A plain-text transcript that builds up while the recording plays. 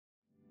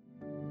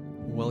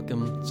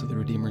Welcome to the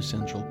Redeemer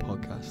Central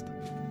podcast.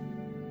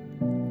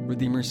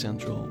 Redeemer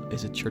Central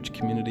is a church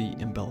community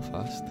in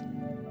Belfast,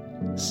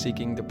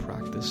 seeking to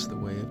practice the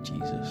way of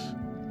Jesus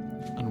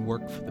and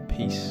work for the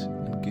peace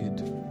and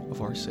good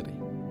of our city.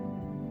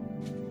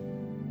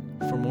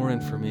 For more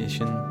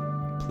information,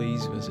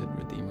 please visit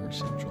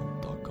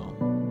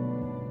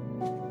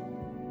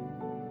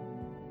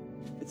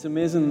redeemercentral.com. It's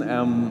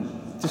amazing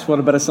just what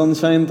a bit of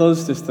sunshine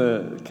does, just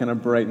to kind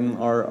of brighten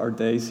our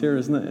days here,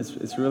 isn't it?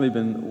 It's really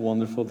been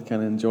wonderful to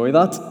kind of enjoy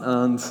that,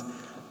 and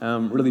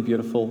really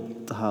beautiful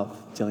to have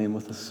Gillian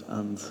with us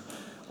and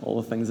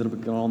all the things that have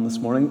been going on this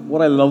morning.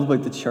 What I love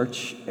about the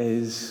church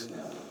is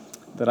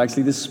that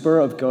actually the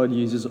Spirit of God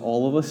uses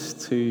all of us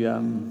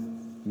to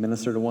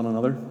minister to one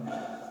another.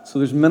 So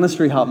there's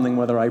ministry happening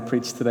whether I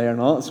preach today or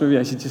not, so maybe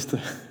I should just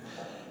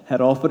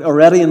head off. But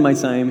already in my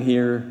time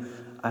here,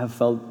 I have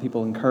felt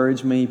people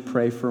encourage me,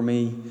 pray for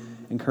me,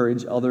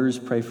 encourage others,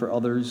 pray for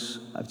others.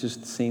 I've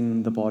just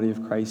seen the body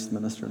of Christ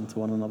ministering to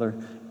one another,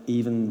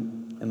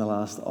 even in the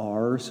last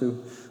hour or so,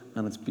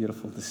 and it's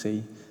beautiful to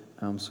see.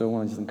 So I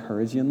want to just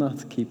encourage you in that,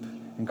 to keep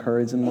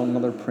encouraging one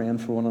another, praying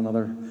for one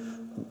another,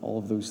 and all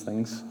of those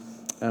things.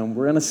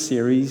 We're in a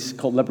series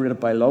called Liberated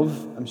by Love.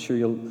 I'm sure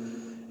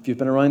if you've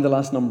been around the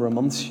last number of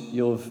months,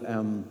 you'll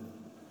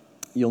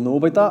know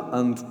about that.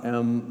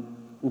 And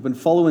we've been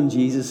following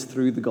Jesus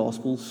through the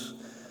Gospels,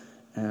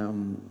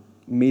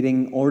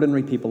 meeting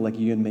ordinary people like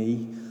you and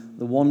me,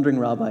 the wandering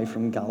rabbi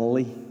from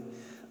Galilee,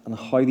 and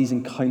how these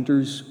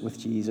encounters with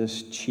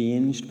Jesus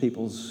changed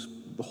people's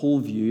whole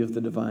view of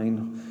the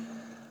divine,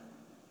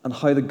 and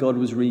how that God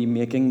was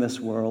remaking this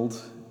world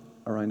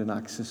around an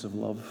axis of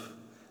love.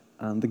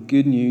 And the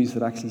good news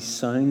that actually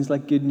sounds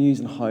like good news,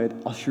 and how it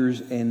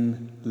ushers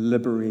in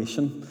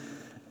liberation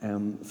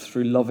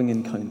through loving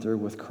encounter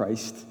with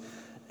Christ.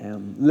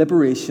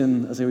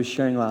 Liberation, as I was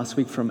sharing last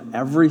week, from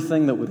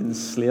everything that would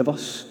enslave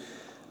us,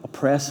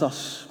 oppress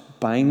us,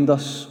 bind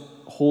us,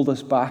 hold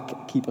us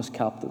back, keep us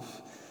captive.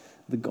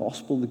 The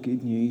gospel, the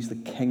good news, the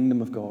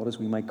kingdom of God, as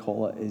we might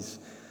call it, is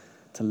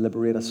to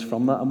liberate us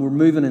from that. And we're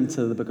moving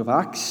into the book of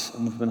Acts,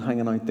 and we've been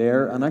hanging out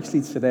there. And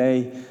actually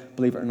today,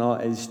 believe it or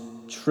not, is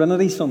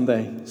Trinity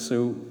Sunday.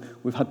 So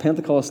we've had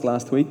Pentecost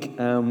last week.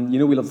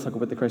 We love to talk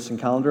about the Christian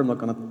calendar. I'm not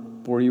going to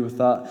bore you with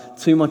that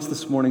too much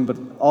this morning, but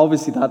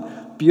obviously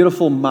that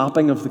beautiful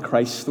mapping of the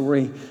Christ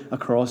story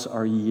across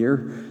our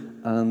year.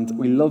 And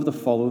we love to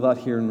follow that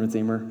here in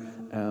Redeemer,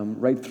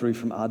 right through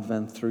from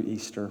Advent through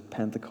Easter,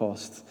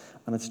 Pentecost.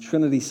 And it's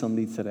Trinity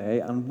Sunday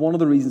today. And one of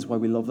the reasons why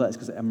we love that is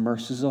because it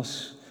immerses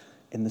us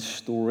in the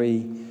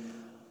story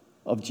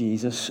of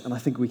Jesus. And I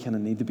think we kind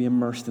of need to be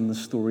immersed in the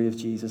story of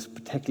Jesus,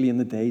 particularly in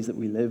the days that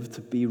we live,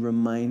 to be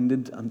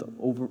reminded and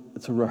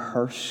to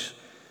rehearse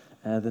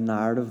the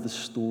narrative, the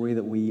story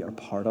that we are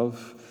part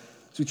of.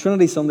 So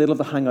Trinity Sunday, I'd love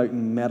to hang out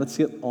and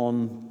meditate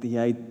on the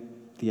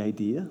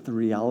idea, the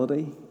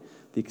reality,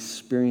 the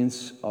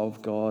experience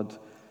of God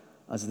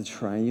as the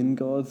triune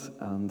God.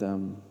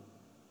 And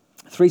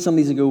 3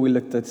 Sundays ago, we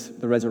looked at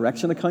the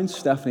resurrection accounts.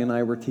 Stephanie and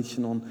I were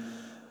teaching on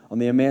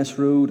the Emmaus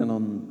Road and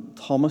on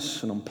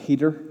Thomas and on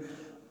Peter.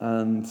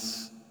 And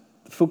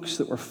the folks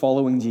that were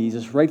following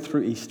Jesus right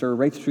through Easter,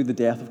 right through the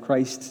death of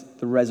Christ,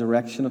 the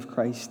resurrection of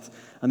Christ,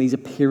 and these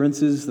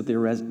appearances that the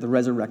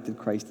resurrected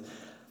Christ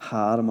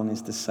had among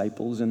his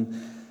disciples. And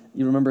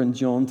you remember in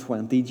John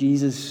 20,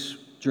 Jesus,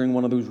 during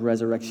one of those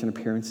resurrection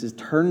appearances,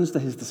 turns to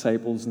his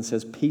disciples and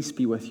says, "Peace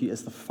be with you.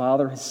 As the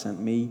Father has sent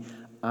me,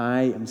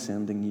 I am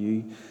sending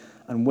you."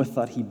 And with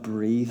that, he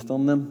breathed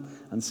on them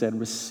and said,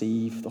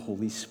 "Receive the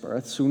Holy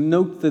Spirit." So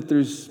note that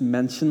there's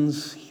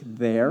mentions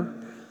there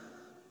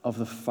of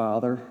the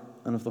Father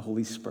and of the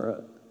Holy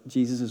Spirit.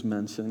 Jesus is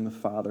mentioning the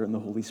Father and the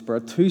Holy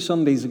Spirit. 2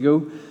 Sundays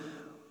ago,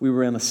 we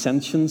were in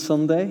Ascension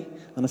Sunday.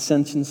 And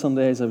Ascension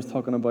Sunday, as I was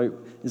talking about,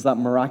 is that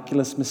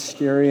miraculous,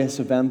 mysterious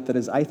event that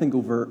is, I think,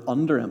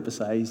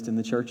 underemphasized in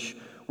the church,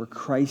 where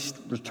Christ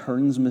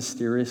returns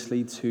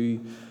mysteriously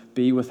to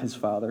be with his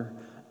Father,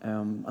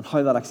 and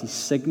how that actually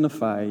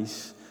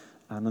signifies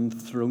an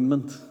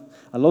enthronement.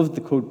 I love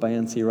the quote by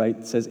N.T. Wright.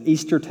 It says,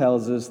 "Easter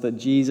tells us that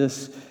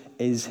Jesus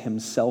is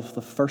himself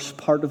the first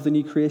part of the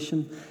new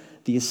creation.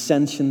 The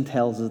Ascension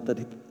tells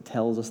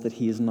us that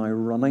he is now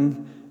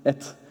running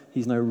it.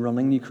 He's now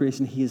running new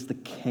creation. He is the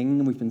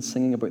King." We've been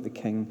singing about the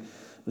King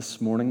this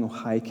morning, "O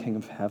High King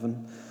of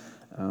Heaven."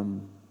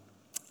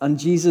 And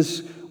Jesus,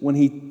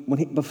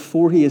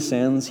 before he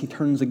ascends, he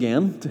turns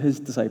again to his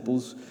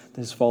disciples,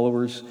 to his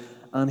followers,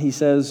 and he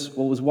says,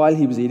 well, it was while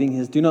he was eating, he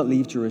says, "Do not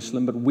leave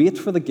Jerusalem, but wait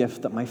for the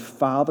gift that my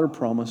Father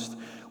promised,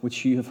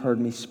 which you have heard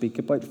me speak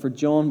about. For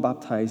John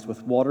baptized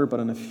with water, but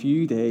in a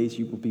few days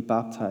you will be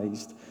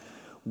baptized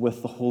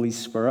with the Holy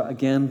Spirit."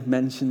 Again,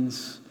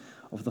 mentions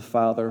of the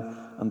Father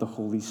and the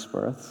Holy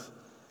Spirit.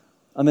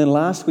 And then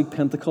last week,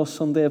 Pentecost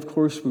Sunday, of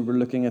course, we were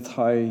looking at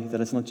how that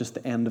it's not just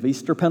the end of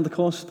Easter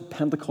Pentecost.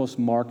 Pentecost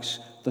marks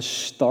the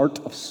start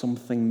of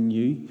something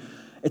new.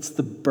 It's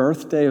the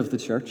birthday of the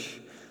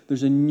church.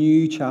 There's a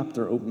new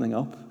chapter opening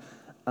up,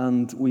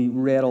 and we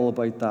read all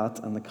about that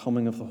and the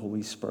coming of the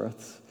Holy Spirit.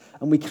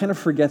 And we kind of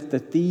forget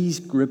that these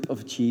group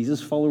of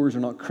Jesus followers are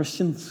not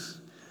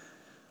Christians.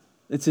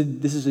 This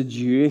is a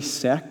Jewish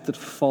sect that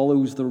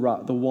follows the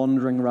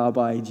wandering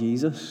Rabbi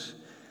Jesus.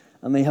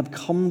 And they have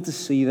come to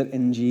see that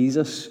in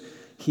Jesus,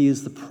 he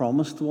is the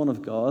promised one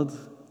of God,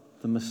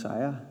 the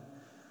Messiah.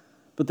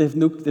 But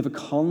they've a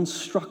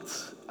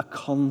construct, a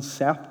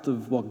concept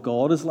of what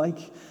God is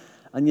like.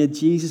 And yet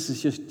Jesus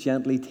is just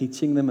gently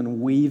teaching them and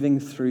weaving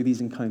through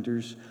these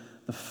encounters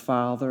the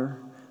Father,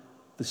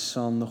 the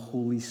Son, the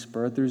Holy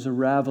Spirit. There's a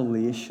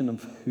revelation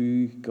of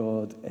who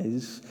God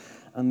is.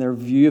 And their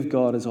view of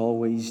God is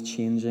always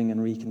changing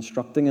and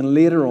reconstructing. And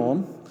later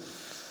on,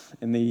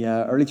 in the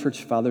early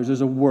church fathers,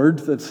 there's a word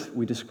that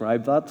we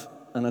describe that,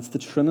 and it's the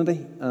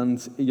Trinity.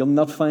 And you'll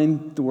not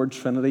find the word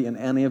Trinity in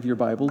any of your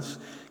Bibles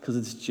because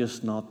it's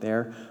just not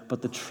there.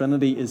 But the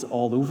Trinity is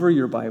all over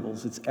your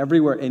Bibles. It's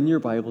everywhere in your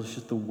Bibles,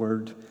 just the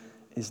word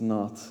is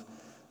not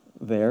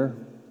there.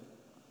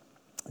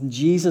 And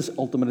Jesus'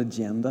 ultimate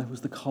agenda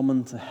was to come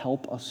and to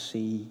help us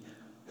see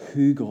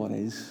who God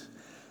is,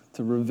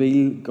 to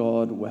reveal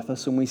God with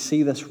us. And we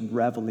see this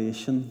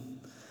revelation,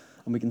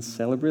 and we can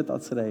celebrate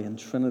that today in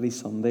Trinity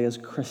Sunday as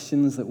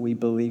Christians, that we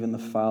believe in the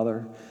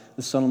Father,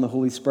 the Son, and the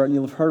Holy Spirit. And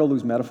you'll have heard all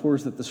those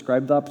metaphors that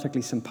describe that,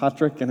 particularly St.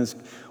 Patrick and his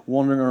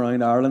wandering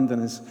around Ireland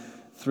and his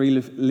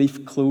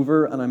three-leaf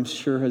clover. And I'm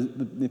sure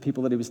the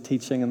people that he was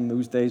teaching in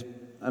those days,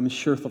 I'm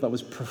sure thought that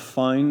was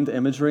profound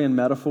imagery and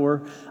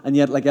metaphor. And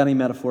yet, like any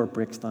metaphor, it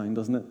breaks down,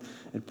 doesn't it?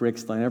 It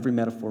breaks down. Every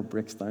metaphor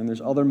breaks down. There's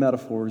other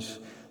metaphors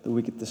that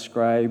we could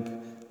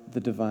describe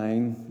the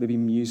divine, maybe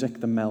music,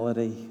 the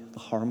melody, the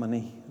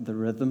harmony, the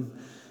rhythm.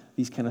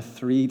 These kind of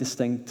three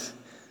distinct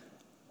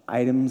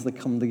items that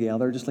come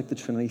together, just like the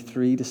Trinity,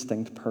 three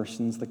distinct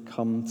persons that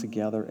come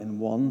together in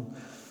one.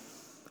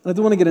 And I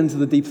don't want to get into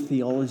the deep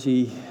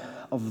theology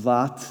of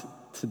that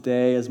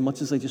today as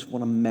much as I just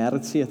want to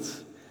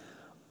meditate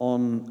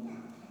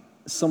on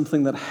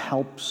something that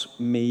helps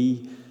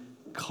me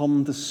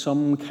come to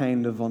some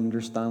kind of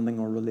understanding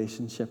or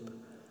relationship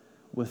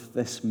with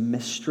this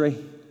mystery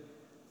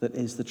that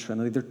is the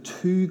Trinity. There are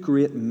two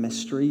great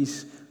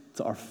mysteries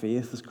to our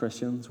faith as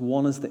Christians.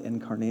 One is the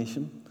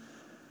incarnation.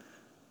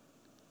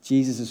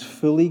 Jesus is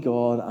fully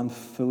God and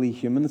fully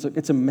human.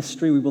 It's a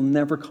mystery. We will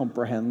never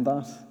comprehend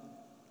that.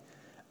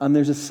 And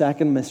there's a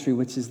second mystery,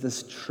 which is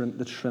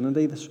the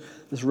Trinity,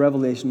 this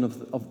revelation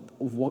of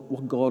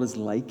what God is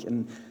like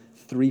in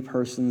three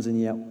persons and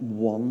yet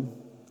one.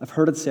 I've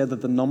heard it said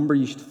that the number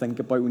you should think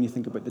about when you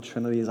think about the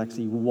Trinity is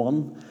actually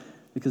one,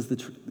 because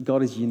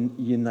God is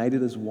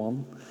united as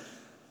one.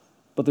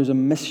 But there's a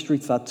mystery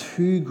to that,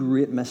 two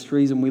great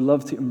mysteries, and we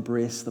love to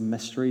embrace the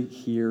mystery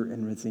here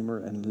in Redeemer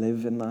and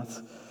live in that.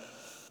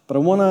 But I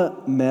want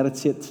to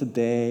meditate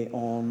today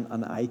on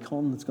an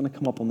icon that's going to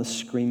come up on the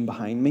screen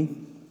behind me.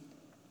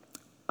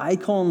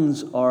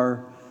 Icons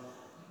are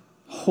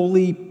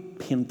holy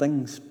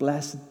paintings,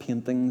 blessed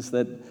paintings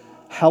that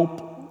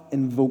help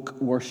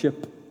invoke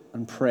worship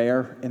and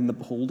prayer in the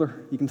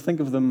beholder. You can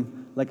think of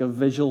them like a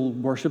visual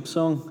worship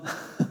song,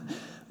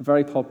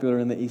 very popular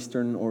in the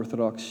Eastern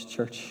Orthodox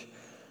Church.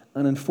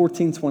 And in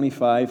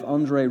 1425,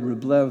 Andrei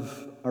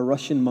Rublev, a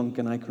Russian monk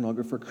and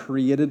iconographer,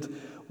 created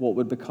what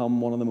would become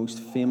one of the most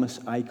famous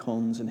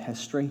icons in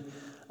history.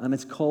 And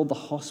it's called the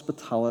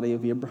Hospitality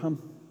of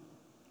Abraham.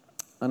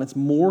 And it's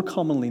more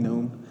commonly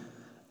known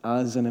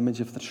as an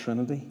image of the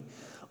Trinity.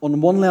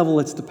 On one level,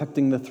 it's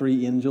depicting the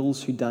three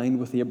angels who dined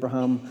with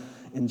Abraham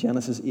in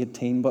Genesis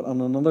 18, but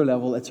on another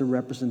level, it's a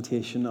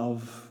representation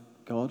of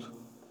God.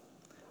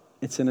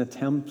 It's an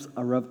attempt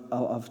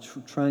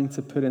of trying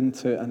to put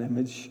into an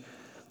image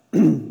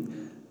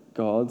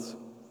God.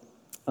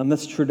 And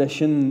this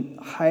tradition,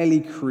 highly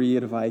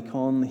creative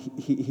icon,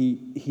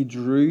 he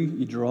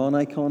drew an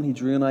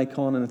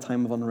icon in a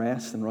time of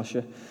unrest in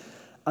Russia,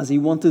 as he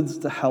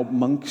wanted to help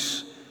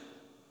monks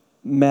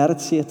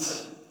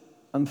meditate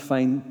and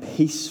find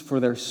peace for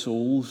their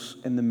souls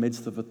in the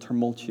midst of a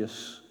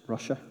tumultuous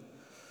Russia.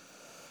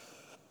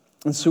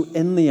 And so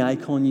in the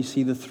icon, you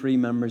see the three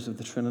members of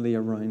the Trinity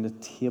around a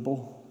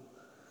table.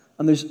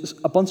 And there's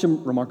a bunch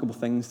of remarkable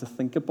things to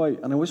think about.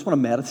 And I just want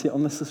to meditate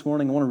on this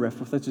morning. I want to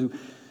riff with it. So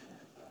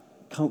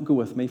can't go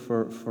with me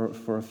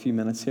for a few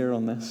minutes here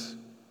on this.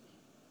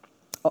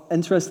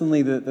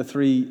 Interestingly, the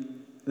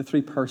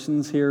three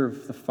persons here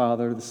of the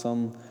Father, the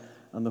Son,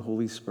 and the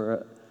Holy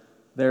Spirit,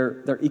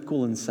 they're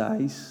equal in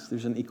size.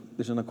 There's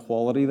an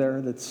equality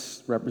there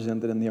that's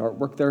represented in the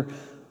artwork.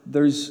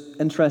 There's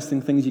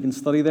interesting things you can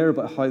study there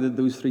about how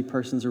those three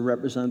persons are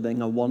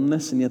representing a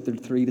oneness, and yet they're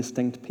three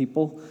distinct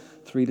people,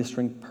 three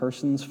distinct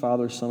persons,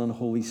 Father, Son, and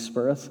Holy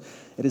Spirit.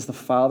 It is the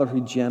Father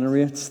who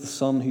generates, the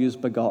Son who is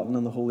begotten,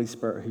 and the Holy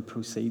Spirit who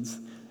proceeds.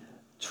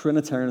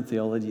 Trinitarian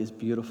theology is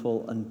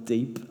beautiful and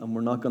deep, and we're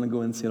not going to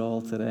go into it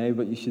all today,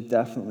 but you should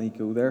definitely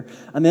go there.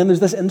 And then there's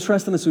this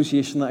interesting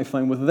association that I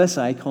found with this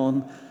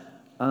icon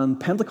and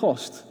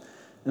Pentecost.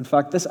 In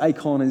fact,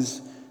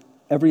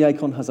 every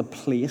icon has a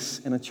place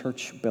in a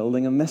church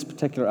building, and this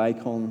particular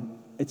icon,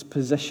 its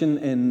position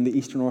in the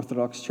Eastern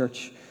Orthodox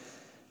Church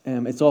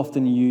It's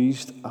often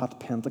used at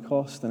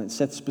Pentecost, and it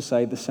sits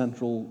beside the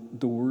central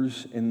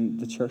doors in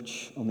the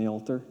church on the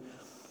altar.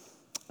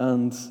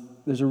 And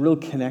there's a real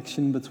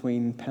connection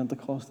between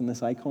Pentecost and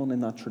this icon in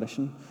that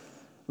tradition,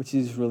 which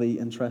is really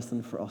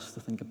interesting for us to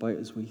think about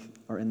as we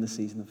are in the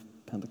season of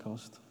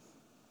Pentecost.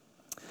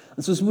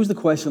 And so I suppose the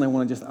question I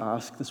want to just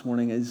ask this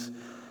morning is,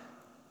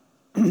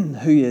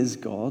 who is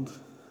God?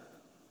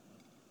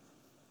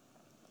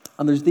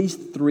 And there's these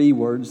three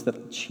words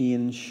that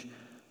change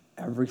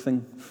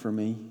everything for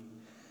me.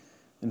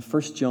 In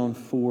 1 John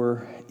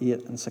 4,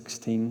 8 and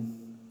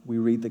 16, we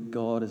read that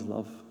God is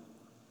love.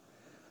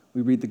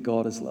 We read that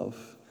God is love.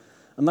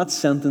 And that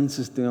sentence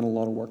is doing a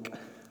lot of work.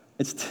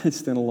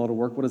 It's doing a lot of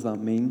work. What does that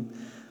mean?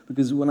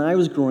 Because when I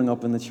was growing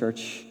up in the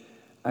church,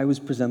 I was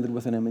presented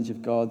with an image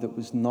of God that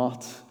was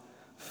not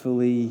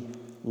fully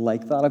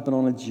like that. I've been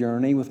on a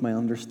journey with my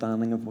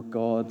understanding of what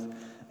God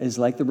is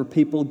like. There were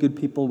people, good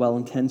people,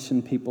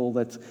 well-intentioned people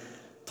that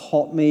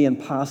taught me and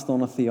passed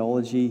on a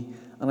theology,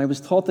 and I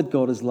was taught that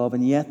God is love,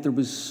 and yet there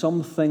was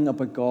something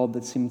about God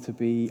that seemed to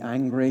be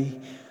angry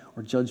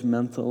or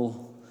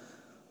judgmental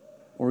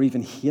or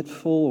even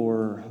hateful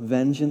or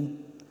vengeant.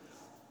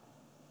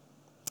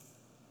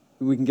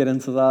 We can get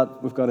into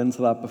that. We've got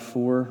into that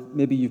before.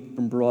 Maybe you've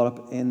been brought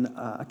up in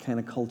a kind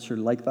of culture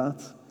like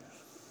that.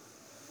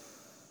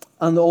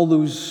 And all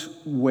those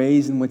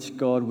ways in which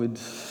God would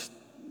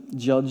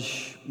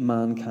judge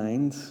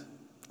mankind,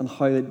 and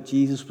how that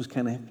Jesus was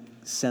kind of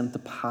sent to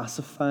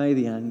pacify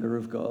the anger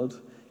of God.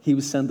 He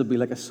was sent to be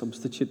like a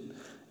substitute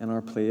in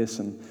our place.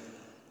 And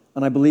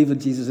I believe that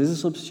Jesus is a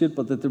substitute,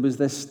 but that there was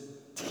this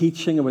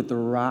teaching about the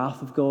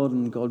wrath of God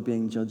and God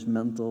being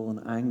judgmental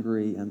and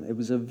angry. And it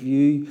was a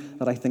view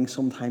that I think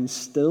sometimes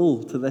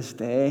still to this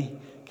day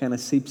kind of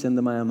seeps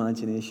into my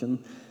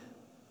imagination.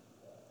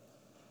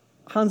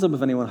 Hands up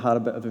if anyone had a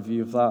bit of a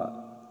view of that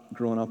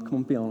growing up. Come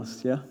on, be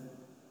honest, yeah?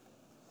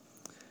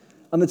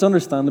 And it's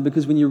understandable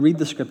because when you read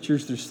the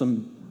scriptures, there's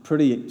some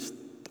pretty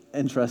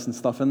interesting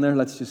stuff in there,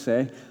 let's just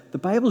say. The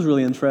Bible's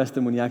really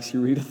interesting when you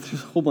actually read it.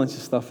 There's a whole bunch of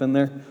stuff in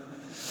there.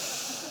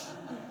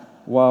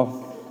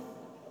 Wow.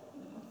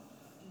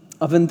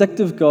 A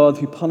vindictive God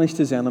who punished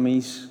his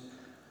enemies.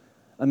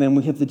 And then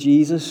we have the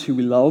Jesus who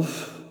we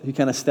love, who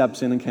kind of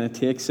steps in and kind of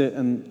takes it.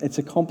 And it's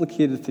a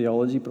complicated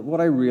theology, but what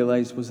I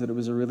realized was that it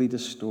was a really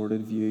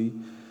distorted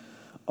view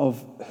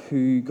of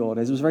who God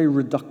is. It was very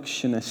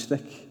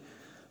reductionistic,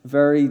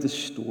 very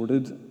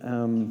distorted.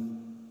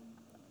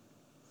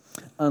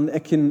 And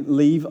it can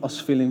leave us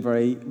feeling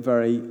very,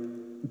 very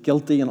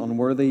guilty and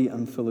unworthy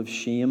and full of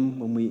shame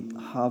when we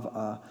have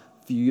a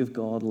view of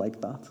God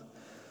like that.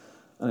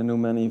 And I know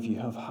many of you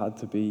have had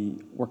to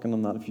be working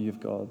on that view of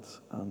God,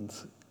 and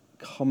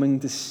coming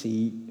to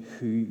see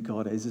who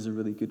God is a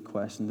really good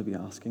question to be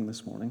asking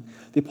this morning.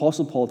 The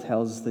Apostle Paul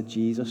tells us that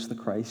Jesus, the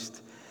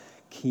Christ,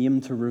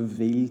 came to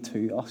reveal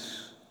to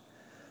us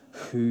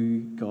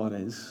who God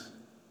is.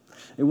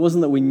 It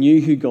wasn't that we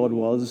knew who God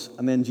was,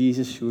 and then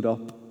Jesus showed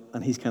up,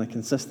 and he's kind of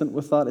consistent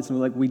with that. It's not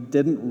like we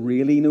didn't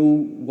really know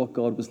what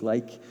God was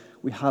like.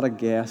 We had a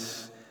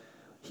guess.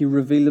 He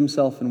revealed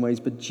himself in ways,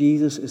 but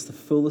Jesus is the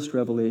fullest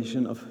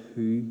revelation of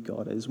who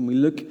God is. When we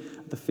look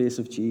at the face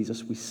of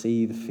Jesus, we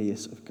see the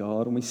face of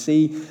God, and we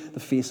see the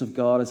face of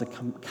God as a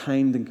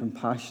kind and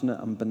compassionate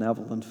and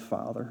benevolent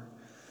Father,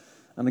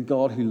 and a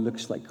God who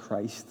looks like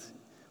Christ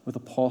with a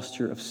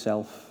posture of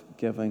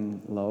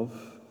self-giving love.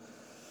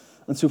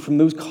 And so from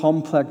those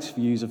complex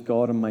views of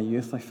God in my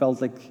youth, I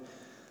felt like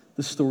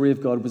the story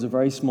of God was a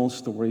very small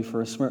story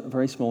for a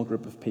very small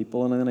group of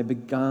people. And then I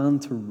began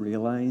to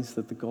realize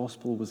that the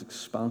gospel was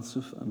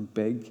expansive and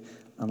big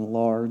and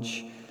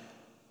large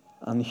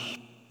and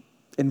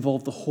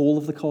involved the whole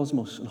of the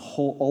cosmos and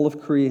all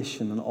of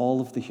creation and all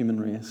of the human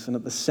race. And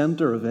at the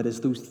center of it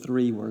is those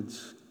three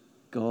words: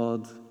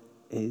 God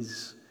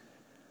is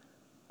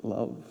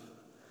love.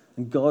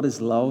 And God is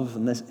love,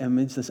 and this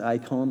image, this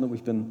icon that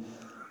we've been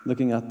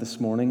looking at this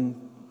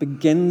morning,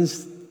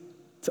 begins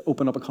to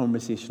open up a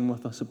conversation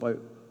with us about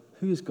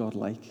who is God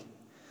like.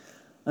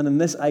 And in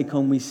this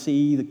icon, we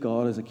see that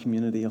God is a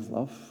community of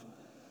love.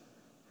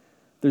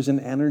 There's an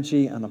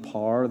energy and a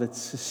power that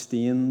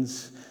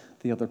sustains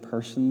the other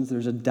persons.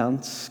 There's a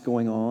dance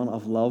going on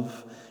of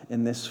love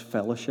in this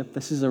fellowship.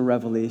 This is a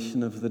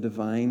revelation of the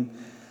divine,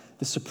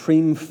 the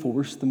supreme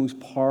force, the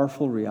most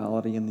powerful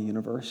reality in the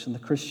universe. And the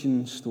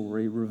Christian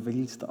story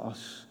reveals to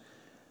us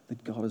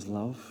that God is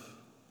love.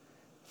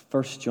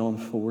 1 John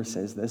 4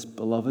 says this: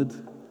 "Beloved,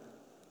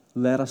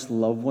 let us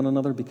love one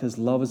another, because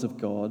love is of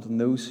God,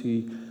 and those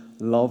who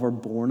love are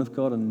born of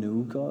God and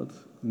know God.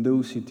 And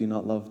those who do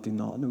not love do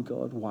not know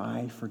God."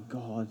 Why? For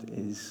God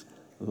is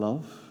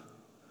love.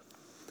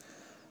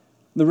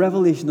 The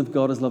revelation of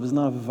God as love is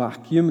not a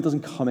vacuum. It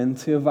doesn't come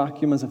into a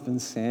vacuum, as I've been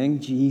saying.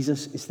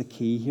 Jesus is the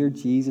key here.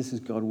 Jesus is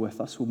God with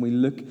us. When we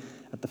look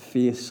at the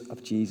face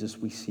of Jesus,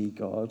 we see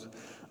God.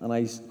 And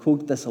I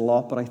quote this a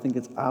lot, but I think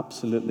it's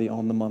absolutely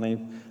on the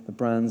money. The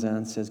Brian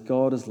Zahnd says,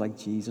 God is like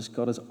Jesus.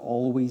 God has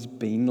always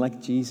been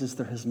like Jesus.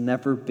 There has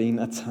never been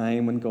a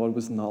time when God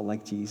was not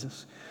like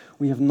Jesus.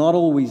 We have not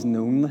always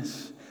known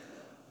this,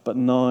 but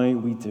now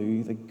we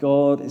do. That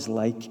God is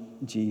like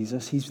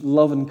Jesus. He's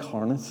love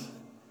incarnate,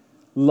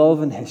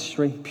 love in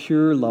history,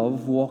 pure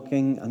love,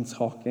 walking and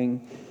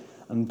talking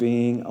and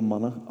being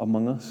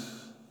among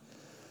us.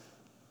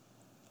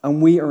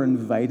 And we are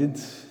invited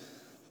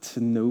to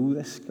know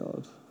this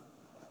God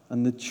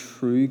and the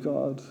true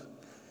God.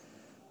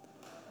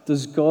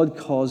 Does God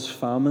cause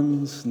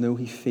famines? No,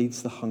 he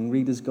feeds the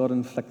hungry. Does God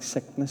inflict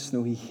sickness?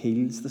 No, he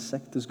heals the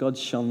sick. Does God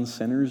shun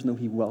sinners? No,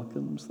 he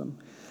welcomes them.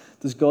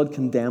 Does God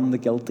condemn the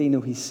guilty?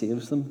 No, he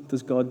saves them.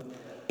 Does God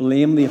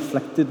blame the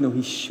afflicted? No,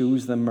 he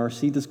shows them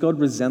mercy. Does God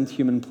resent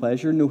human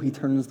pleasure? No, he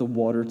turns the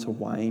water to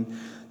wine.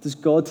 Does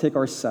God take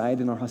our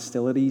side in our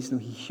hostilities? No,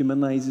 he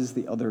humanizes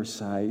the other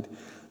side.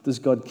 Does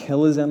God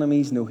kill his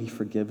enemies? No, he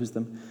forgives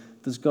them.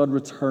 Does God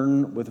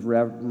return with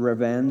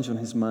revenge on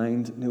his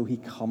mind? No, he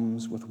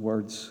comes with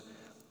words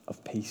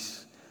of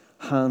peace.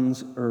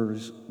 Hans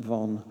Urs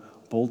von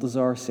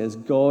Balthasar says,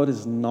 God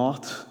is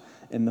not,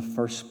 in the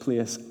first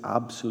place,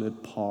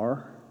 absolute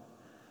power,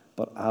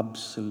 but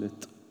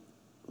absolute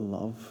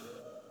love.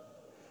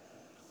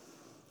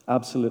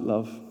 Absolute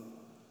love.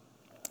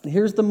 And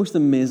here's the most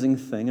amazing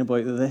thing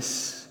about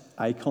this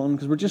icon,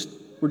 because we're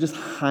just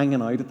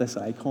hanging out at this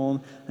icon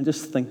and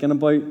just thinking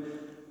about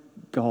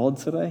God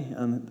today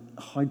and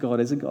how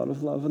God is a God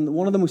of love. And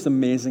one of the most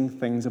amazing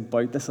things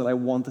about this that I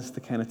want us to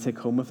kind of take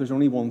home, if there's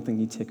only one thing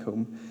you take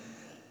home,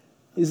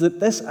 is that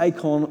this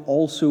icon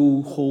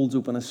also holds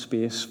open a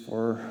space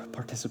for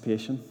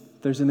participation.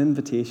 There's an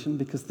invitation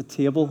because the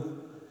table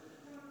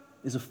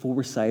is a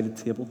four-sided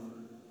table.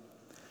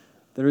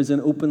 There is an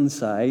open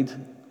side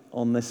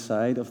on this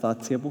side of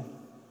that table.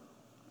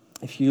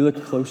 If you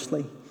look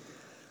closely,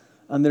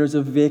 and there's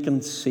a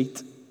vacant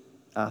seat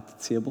at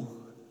the table.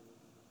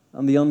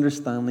 And the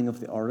understanding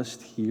of the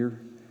artist here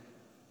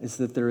is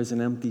that there is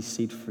an empty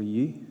seat for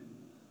you,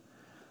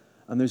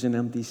 and there's an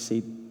empty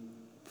seat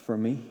for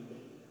me.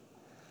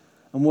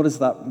 And what does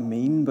that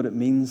mean? But it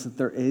means that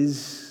there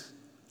is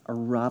a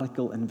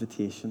radical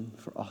invitation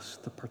for us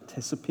to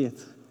participate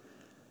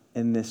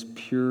in this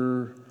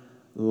pure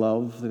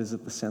love that is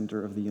at the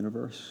center of the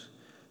universe,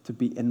 to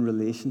be in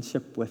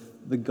relationship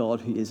with the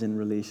God who is in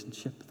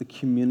relationship, the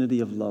community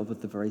of love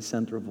at the very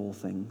center of all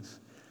things,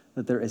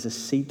 that there is a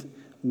seat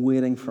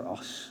waiting for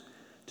us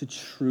to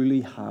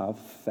truly have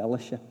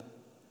fellowship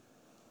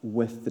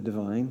with the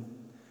divine.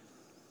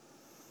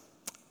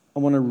 I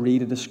want to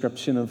read a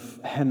description of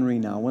Henry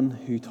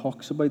Nouwen, who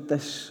talks about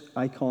this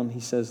icon.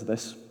 He says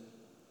this: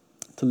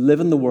 to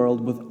live in the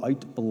world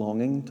without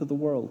belonging to the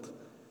world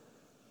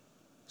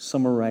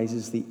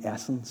summarizes the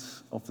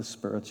essence of the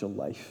spiritual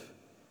life.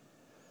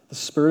 The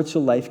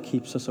spiritual life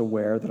keeps us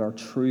aware that our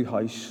true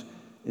house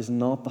is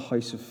not the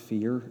house of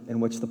fear in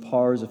which the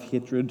powers of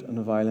hatred and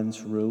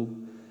violence rule,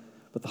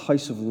 but the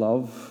house of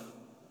love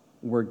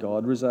where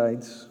God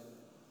resides.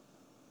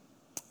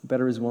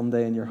 Better is one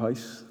day in your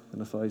house than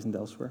 1,000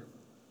 elsewhere.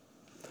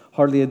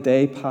 Hardly a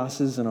day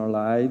passes in our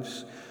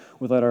lives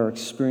without our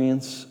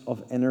experience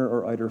of inner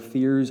or outer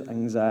fears,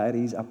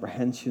 anxieties,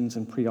 apprehensions,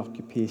 and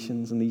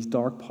preoccupations, and these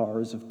dark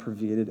powers have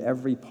pervaded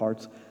every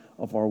part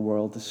of our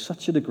world to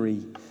such a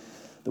degree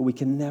that we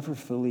can never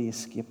fully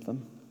escape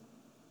them.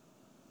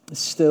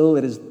 Still,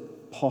 it is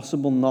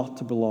possible not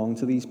to belong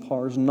to these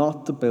powers,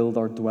 not to build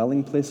our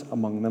dwelling place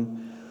among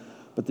them,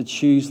 but to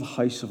choose the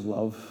house of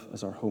love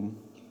as our home.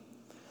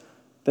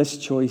 This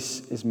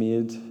choice is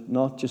made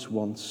not just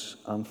once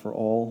and for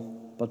all,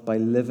 but by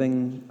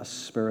living a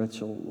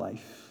spiritual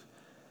life,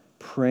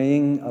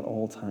 praying at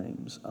all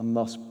times, and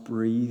thus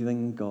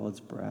breathing God's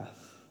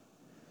breath.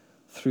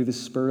 Through the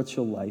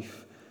spiritual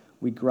life,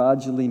 we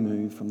gradually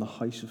move from the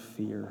house of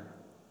fear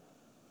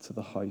to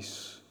the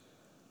house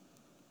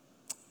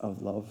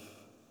of love.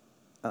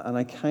 And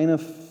I kind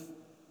of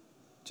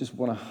just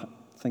want to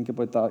think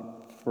about that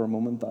for a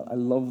moment. That I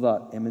love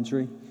that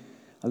imagery.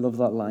 I love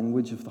that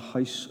language of the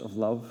house of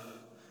love.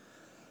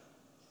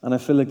 And I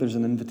feel like there's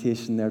an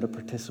invitation there to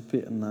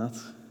participate in that.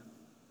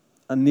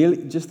 And nearly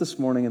just this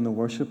morning in the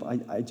worship,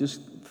 I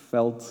just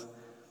felt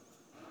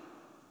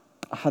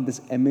I had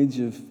this image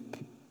of,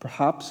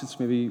 perhaps it's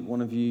maybe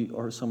one of you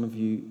or some of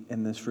you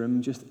in this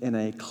room, just in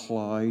a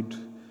cloud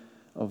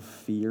of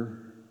fear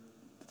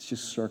that's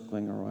just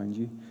circling around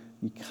you.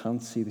 You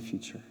can't see the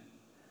future.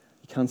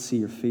 You can't see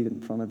your feet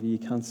in front of you. You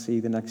can't see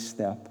the next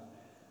step.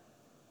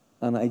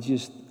 And I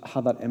just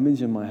had that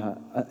image in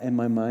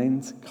my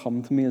mind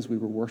come to me as we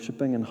were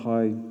worshiping, and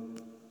how,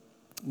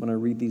 when I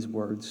read these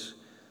words,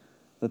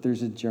 that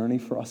there's a journey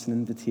for us, an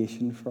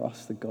invitation for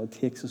us, that God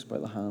takes us by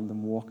the hand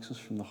and walks us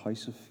from the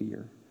house of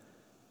fear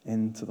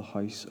into the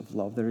house of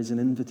love. There is an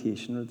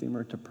invitation,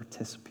 Redeemer, to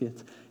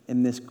participate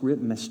in this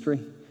great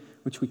mystery,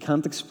 which we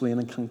can't explain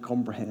and can't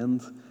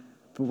comprehend,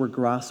 but we're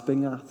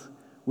grasping at,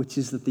 which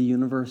is that the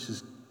universe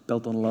is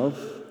built on love,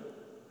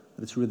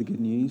 that it's really good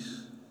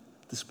news.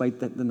 Despite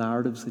the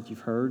narratives that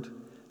you've heard,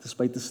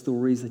 despite the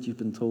stories that you've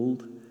been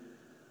told,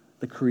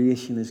 the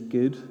creation is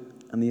good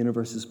and the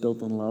universe is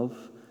built on love,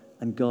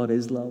 and God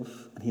is love,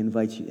 and he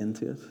invites you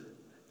into it.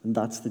 And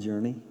that's the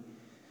journey.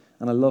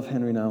 And I love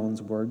Henry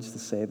Nouwen's words to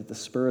say that the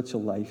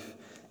spiritual life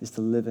is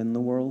to live in the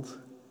world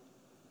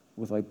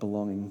without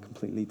belonging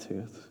completely to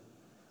it.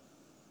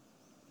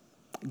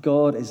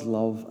 God is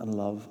love and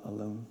love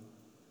alone.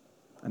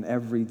 And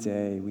every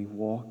day we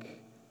walk,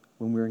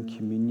 when we're in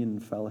communion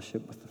and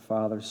fellowship with the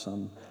Father,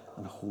 Son,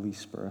 and Holy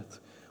Spirit,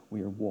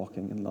 we are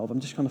walking in love. I'm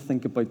just going to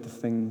think about the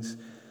things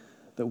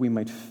that we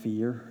might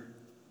fear.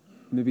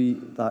 Maybe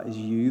that is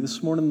you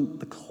this morning.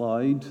 The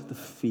cloud, the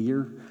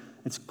fear,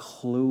 it's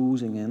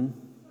closing in.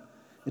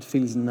 It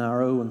feels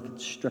narrow and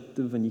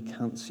constrictive and you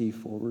can't see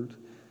forward.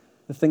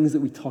 The things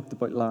that we talked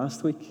about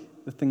last week,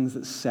 the things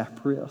that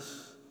separate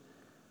us,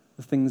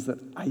 the things that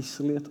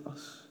isolate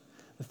us,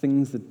 the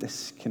things that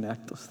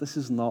disconnect us. This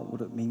is not what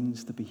it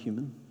means to be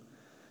human.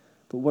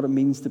 But what it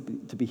means to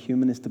be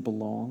human is to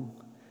belong,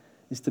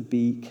 is to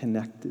be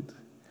connected,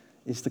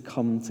 is to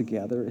come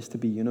together, is to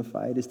be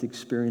unified, is to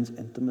experience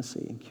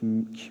intimacy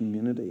and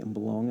community and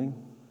belonging.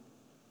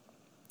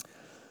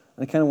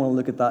 And I kind of want to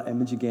look at that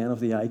image again of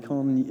the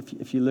icon.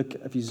 If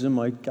you zoom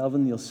out,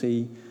 Gavin, you'll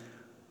see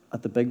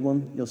at the big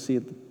one, you'll see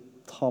at the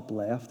top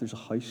left, there's a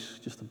house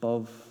just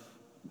above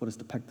what is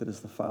depicted as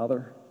the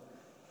Father.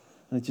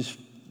 And it just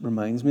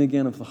reminds me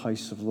again of the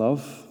house of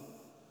love.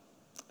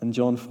 In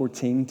John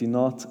 14, do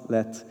not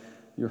let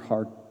your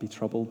heart be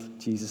troubled.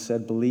 Jesus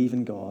said, believe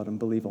in God and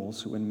believe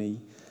also in me.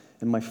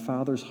 In my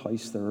Father's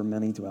house there are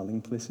many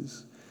dwelling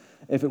places.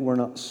 If it were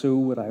not so,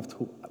 would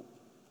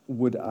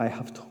I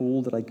have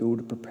told that I go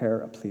to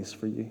prepare a place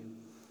for you?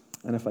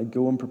 And if I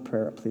go and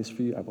prepare a place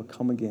for you, I will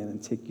come again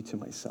and take you to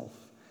myself,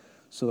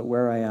 so that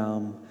where I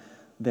am,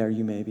 there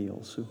you may be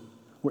also.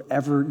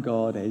 Wherever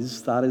God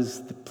is, that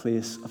is the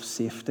place of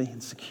safety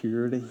and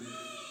security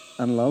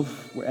and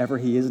love, wherever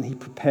he is, and he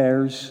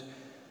prepares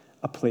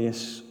a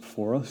place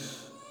for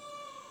us.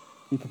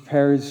 He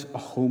prepares a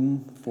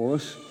home for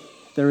us.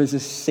 There is a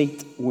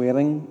seat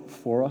waiting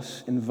for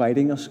us,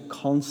 inviting us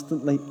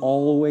constantly,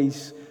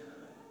 always,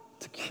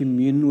 to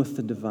commune with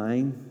the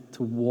divine,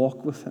 to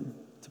walk with him,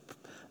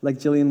 like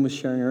Gillian was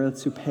sharing earlier,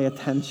 to pay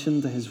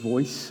attention to his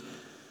voice,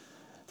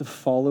 to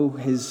follow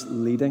his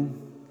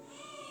leading.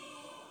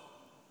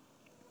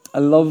 I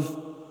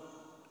love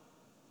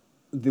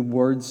the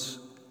words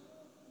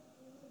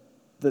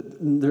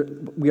that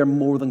we are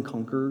more than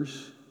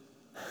conquerors.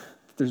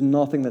 There's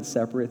nothing that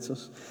separates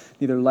us,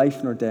 neither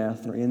life nor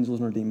death, nor angels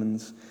nor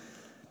demons,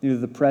 neither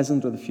the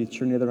present or the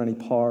future, neither any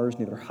powers,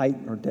 neither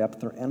height nor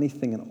depth, nor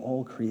anything in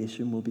all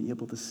creation will be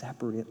able to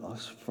separate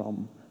us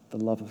from the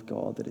love of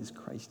God that is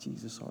Christ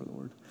Jesus our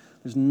Lord.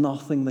 There's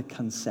nothing that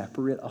can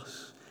separate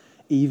us,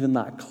 even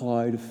that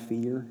cloud of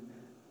fear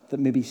that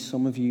maybe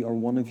some of you or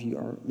one of you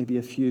or maybe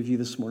a few of you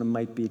this morning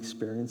might be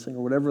experiencing,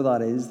 or whatever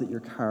that is that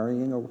you're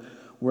carrying, or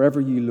wherever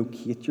you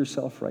locate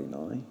yourself right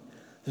now.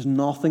 There's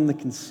nothing that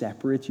can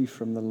separate you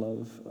from the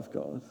love of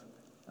God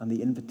and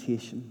the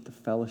invitation to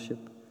fellowship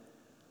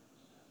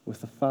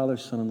with the Father,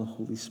 Son, and the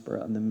Holy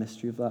Spirit, and the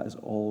mystery of that is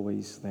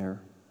always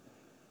there.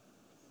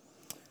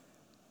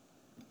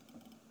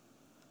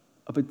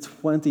 About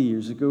 20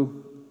 years ago,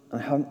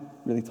 and I haven't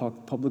really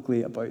talked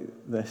publicly about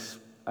this,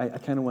 I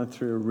kind of went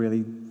through a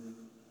really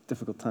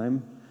difficult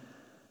time.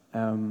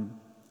 And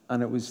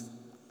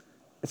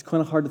it's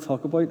kind of hard to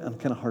talk about and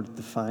kind of hard to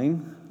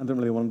define. I didn't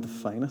really want to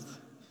define it.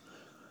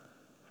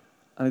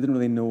 And I didn't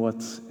really know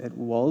what it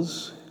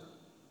was.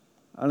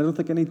 And I don't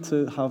think I need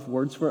to have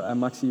words for it.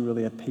 I'm actually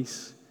really at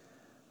peace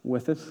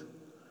with it.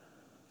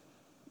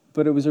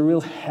 But it was a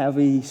real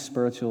heavy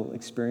spiritual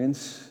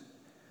experience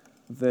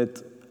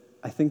that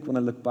I think when I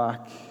look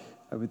back,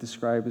 I would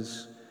describe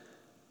as,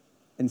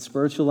 in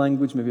spiritual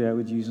language, maybe I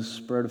would use a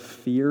spirit of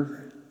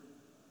fear.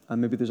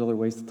 And maybe there's other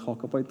ways to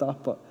talk about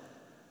that, but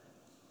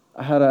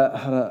I had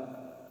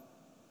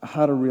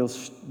a real,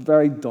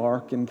 very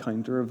dark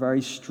encounter, a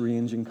very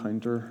strange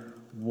encounter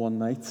one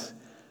night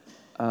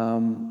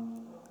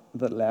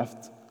that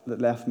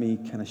left me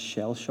kind of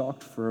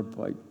shell-shocked for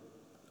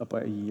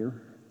about a year.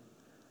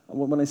 And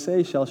when I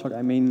say shell-shocked,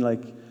 I mean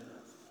like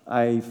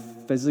I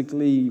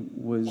physically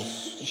was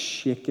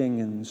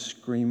shaking and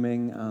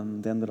screaming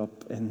and ended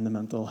up in the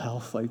mental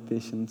health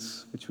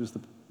outpatients, which was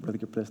the really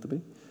good place to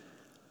be.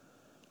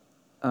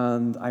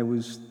 And I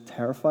was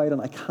terrified, and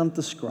I can't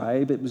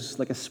describe. It was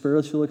like a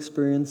spiritual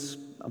experience,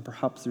 and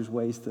perhaps there's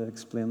ways to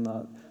explain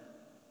that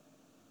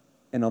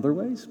in other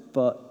ways.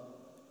 But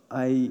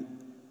I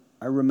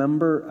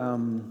remember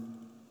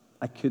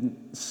I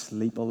couldn't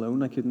sleep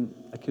alone. I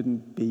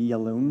couldn't be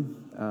alone,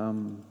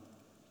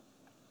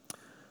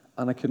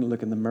 and I couldn't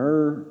look in the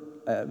mirror.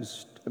 It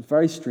was a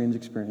very strange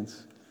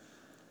experience.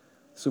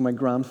 So my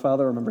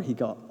grandfather, I remember he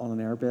got on an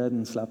airbed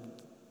and slept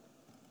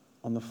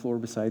on the floor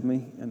beside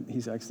me, and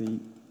he's actually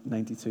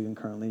 92 and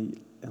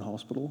currently in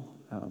hospital.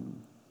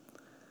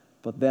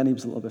 But then he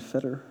was a little bit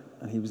fitter,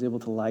 and he was able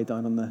to lie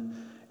down on the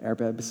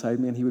airbed beside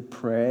me, and he would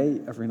pray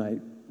every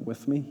night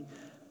with me.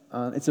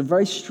 And it's a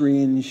very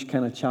strange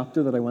kind of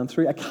chapter that I went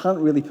through. I can't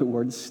really put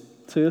words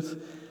to it,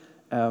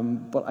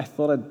 but I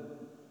thought I'd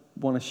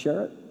want to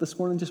share it this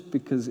morning just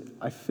because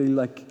I feel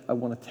like I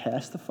want to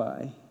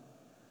testify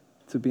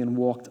to being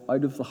walked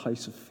out of the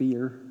house of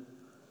fear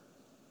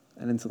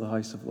and into the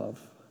house of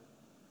love.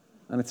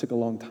 and it took a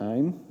long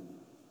time.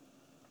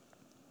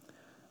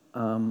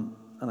 And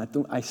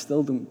I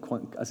still don't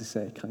quite, as I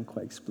say, I can't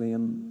quite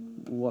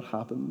explain what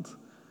happened.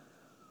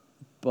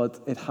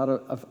 But it had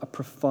a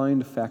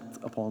profound effect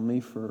upon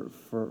me for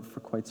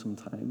quite some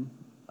time.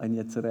 And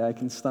yet today I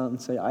can stand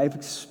and say, I've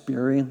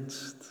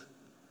experienced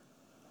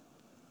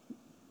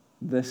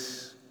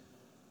this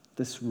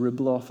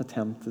Rubloff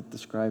attempt at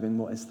describing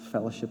what is the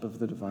fellowship of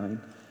the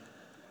divine.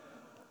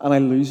 And I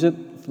lose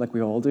it, like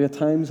we all do at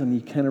times, and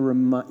you kind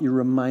of you're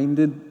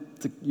reminded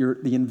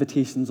that the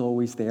invitation's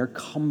always there.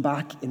 Come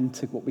back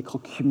into what we call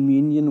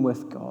communion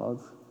with God.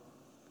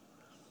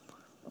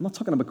 I'm not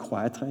talking about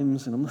quiet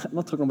times, and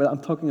I'm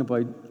talking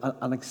about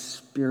an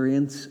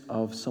experience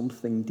of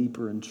something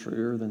deeper and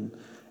truer than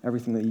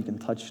everything that you can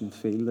touch and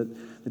feel,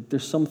 that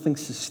there's something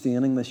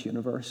sustaining this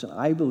universe, and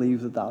I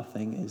believe that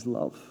thing is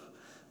love.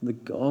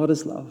 That God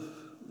is love.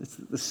 It's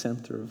the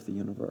center of the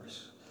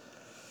universe.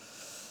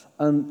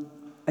 And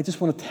I just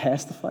want to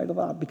testify to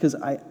that, because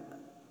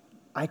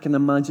I can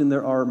imagine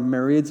there are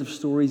myriads of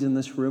stories in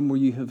this room where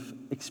you have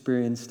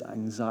experienced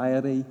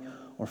anxiety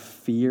or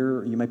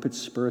fear. You might put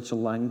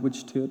spiritual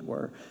language to it,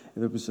 where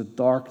there was a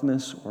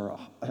darkness or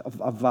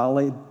a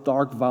valley,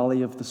 dark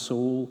valley of the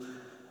soul,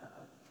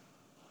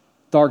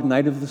 dark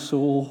night of the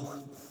soul,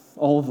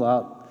 all of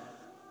that.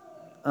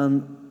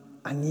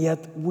 And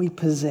yet we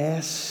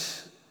possess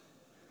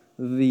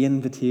the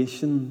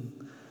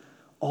invitation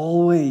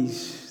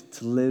always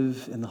to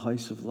live in the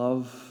house of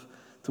love,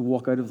 to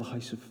walk out of the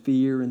house of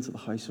fear into the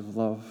house of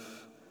love.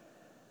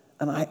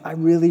 And I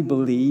really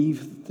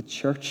believe the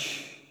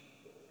church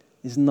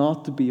is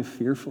not to be a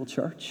fearful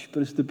church,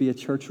 but is to be a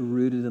church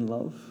rooted in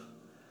love.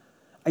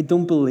 I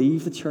don't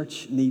believe the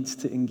church needs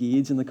to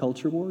engage in the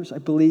culture wars. I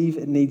believe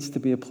it needs to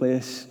be a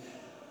place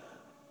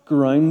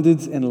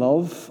grounded in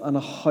love and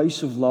a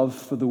house of love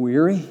for the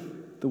weary,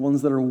 the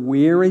ones that are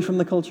weary from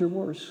the culture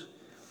wars.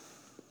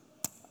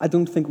 I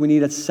don't think we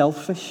need a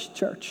selfish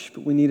church,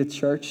 but we need a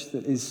church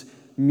that is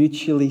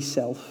mutually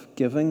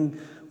self-giving.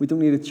 We don't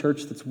need a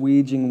church that's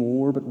waging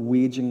war, but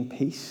waging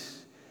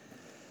peace.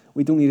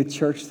 We don't need a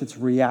church that's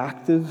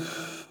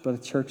reactive, but a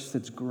church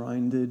that's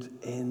grounded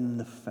in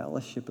the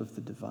fellowship of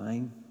the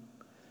divine.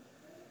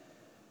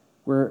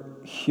 We're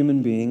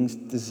human beings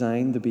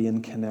designed to be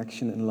in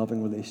connection and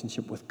loving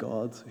relationship with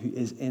God, who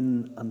is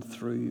in and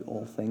through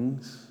all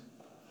things.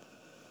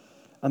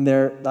 And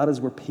that is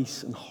where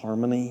peace and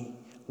harmony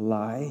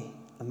lie,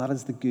 and that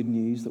is the good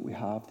news that we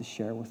have to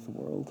share with the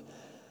world.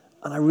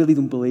 And I really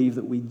don't believe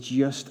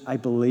that I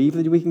believe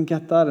that we can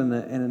get that in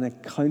an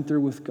encounter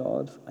with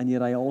God, and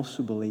yet I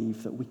also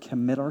believe that we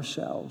commit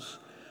ourselves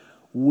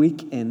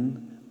week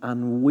in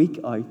and week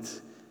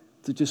out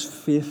to just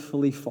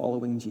faithfully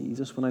following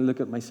Jesus. When I look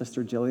at my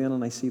sister Gillian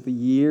and I see the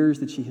years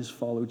that she has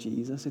followed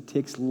Jesus, it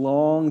takes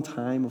long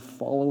time of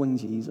following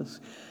Jesus.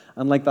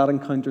 And like that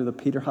encounter that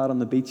Peter had on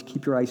the beach,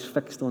 keep your eyes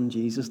fixed on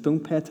Jesus. Don't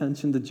pay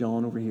attention to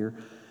John over here.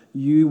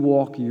 You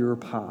walk your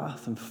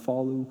path and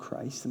follow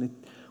Christ. And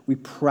we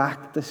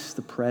practice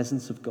the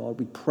presence of God.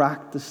 We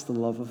practice the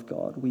love of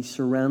God. We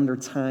surrender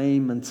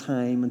time and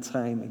time and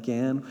time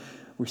again.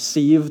 We're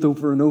saved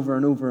over and over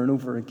and over and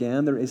over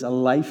again. There is a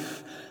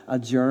life, a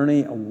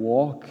journey, a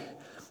walk.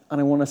 And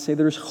I want to say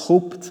there's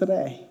hope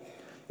today.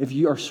 If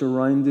you are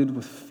surrounded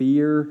with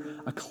fear,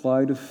 a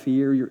cloud of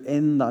fear, you're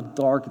in that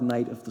dark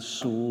night of the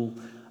soul,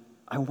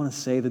 I want to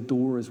say the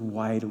door is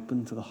wide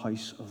open to the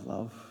house of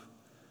love.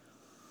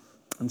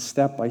 And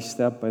step by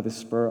step, by the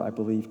Spirit, I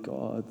believe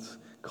God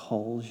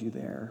calls you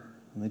there,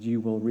 and that you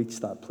will reach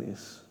that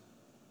place.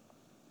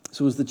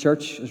 So as the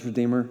church, as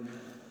Redeemer,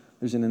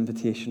 there's an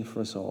invitation for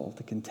us all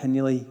to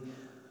continually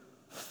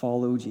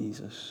follow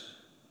Jesus,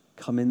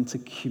 come into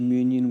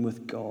communion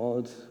with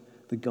God,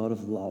 the God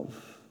of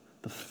love,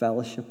 the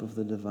fellowship of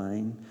the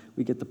divine.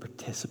 We get to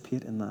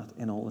participate in that,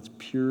 in all its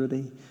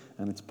purity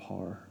and its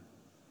power.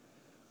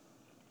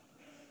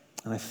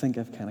 And I think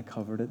I've kind of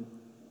covered it,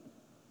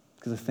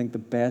 because I think the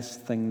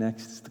best thing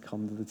next is to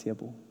come to the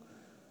table.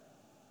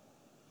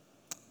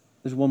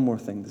 There's one more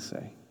thing to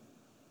say,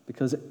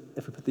 because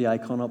if we put the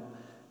icon up,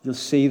 you'll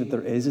see that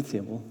there is a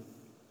table,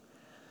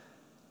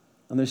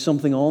 and there's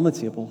something on the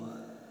table,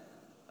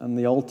 and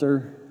the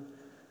altar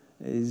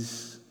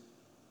is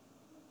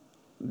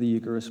the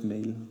Eucharist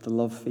meal, the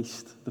love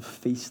feast, the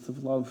feast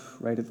of love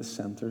right at the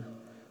center,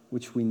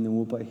 which we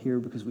know about here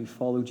because we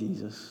follow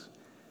Jesus.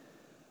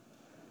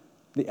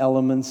 The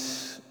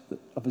elements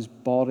of his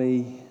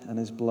body and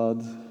his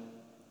blood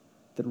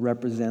that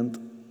represent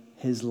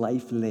his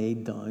life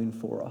laid down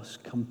for us,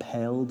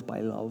 compelled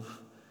by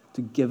love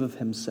to give of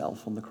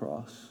himself on the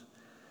cross,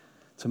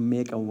 to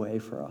make a way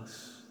for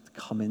us to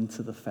come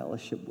into the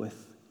fellowship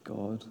with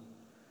God.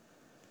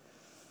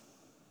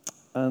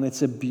 And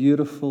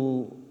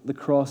the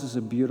cross is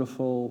a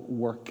beautiful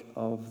work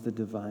of the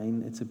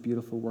divine. It's a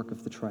beautiful work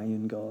of the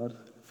triune God,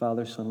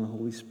 Father, Son, and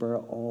Holy Spirit,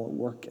 all at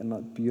work in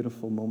that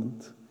beautiful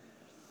moment.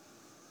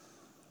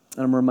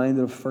 And I'm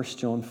reminded of 1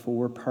 John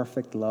 4,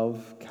 perfect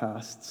love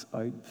casts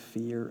out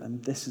fear.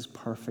 And this is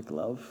perfect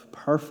love.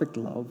 Perfect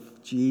love,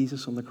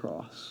 Jesus on the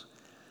cross.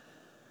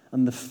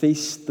 And the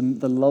feast,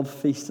 the love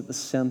feast at the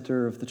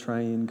center of the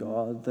triune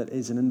God, that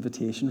is an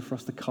invitation for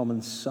us to come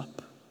and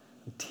sup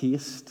and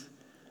taste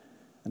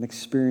and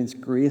experience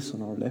grace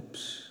on our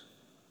lips.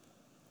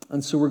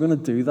 And so we're going to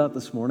do that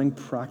this morning.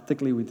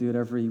 Practically, we do it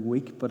every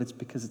week, but it's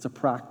because it's a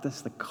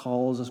practice that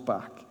calls us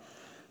back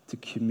to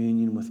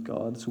communion with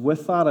God. So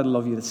with that, I'd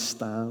love you to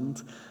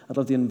stand. I'd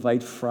love to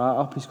invite Fra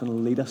up. He's going to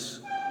lead us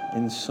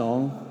in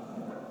song.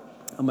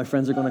 And my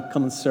friends are going to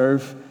come and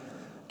serve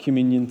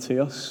communion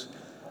to us.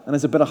 And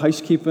as a bit of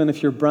housekeeping,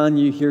 if you're brand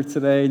new here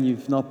today and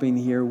you've not been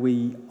here,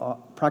 we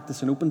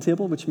practice an open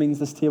table, which means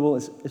this table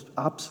is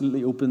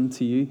absolutely open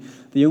to you.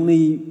 The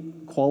only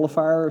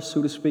qualifier,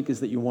 so to speak,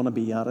 is that you want to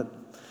be at it.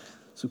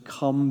 So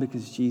come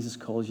because Jesus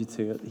calls you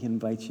to it. He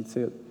invites you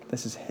to it.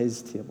 This is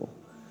his table.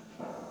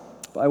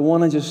 But I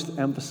want to just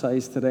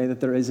emphasize today that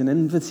there is an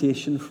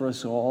invitation for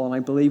us all, and I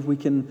believe we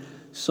can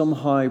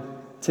somehow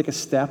take a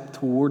step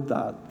toward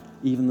that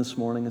even this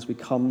morning as we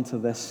come to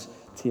this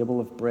table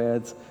of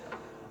bread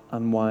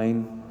and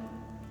wine,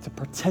 to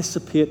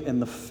participate in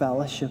the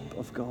fellowship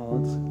of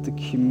God, to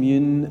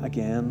commune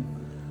again.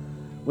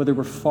 Whether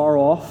we're far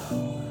off,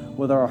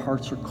 whether our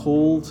hearts are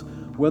cold,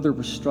 whether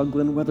we're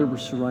struggling, whether we're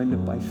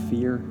surrounded by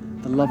fear,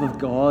 the love of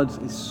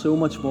God is so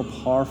much more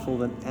powerful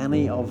than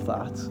any of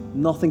that.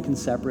 Nothing can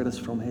separate us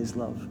from his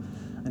love.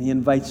 And he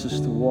invites us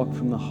to walk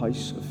from the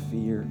house of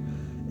fear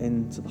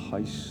into the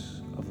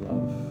house of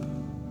love.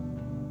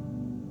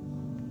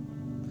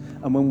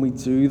 And when we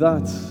do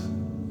that,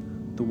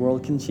 the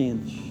world can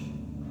change.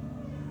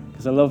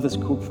 Because I love this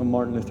quote from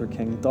Martin Luther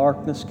King: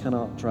 darkness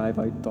cannot drive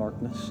out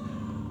darkness.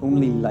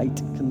 Only light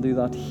can do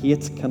that.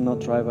 Hate cannot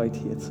drive out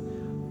hate.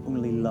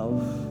 Only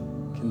love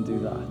can do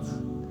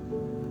that.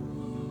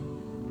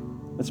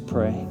 Let's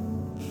pray.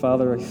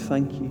 Father, I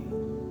thank you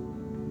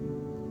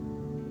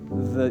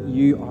that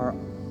you are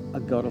a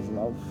God of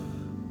love.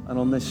 And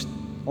on this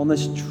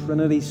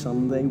Trinity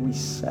Sunday, we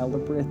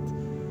celebrate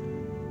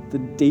the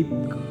deep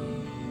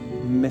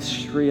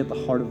mystery at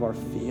the heart of our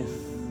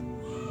faith,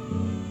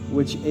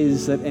 which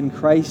is that in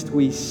Christ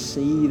we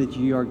see that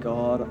you are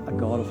God, a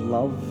God of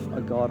love,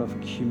 a God of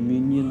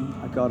communion,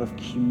 a God of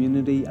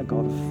community, a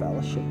God of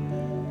fellowship,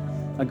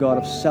 a God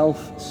of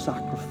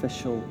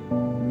self-sacrificial,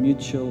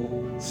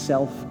 mutual,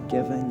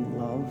 self-giving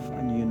love,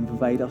 and you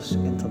invite us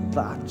into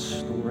that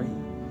story.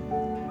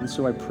 And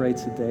so I pray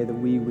today that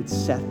we would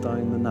set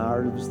down the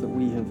narratives that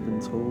we have been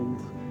told,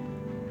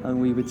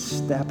 and we would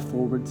step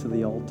forward to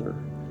the altar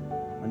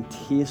and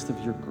taste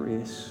of your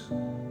grace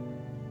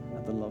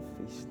at the love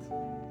feast.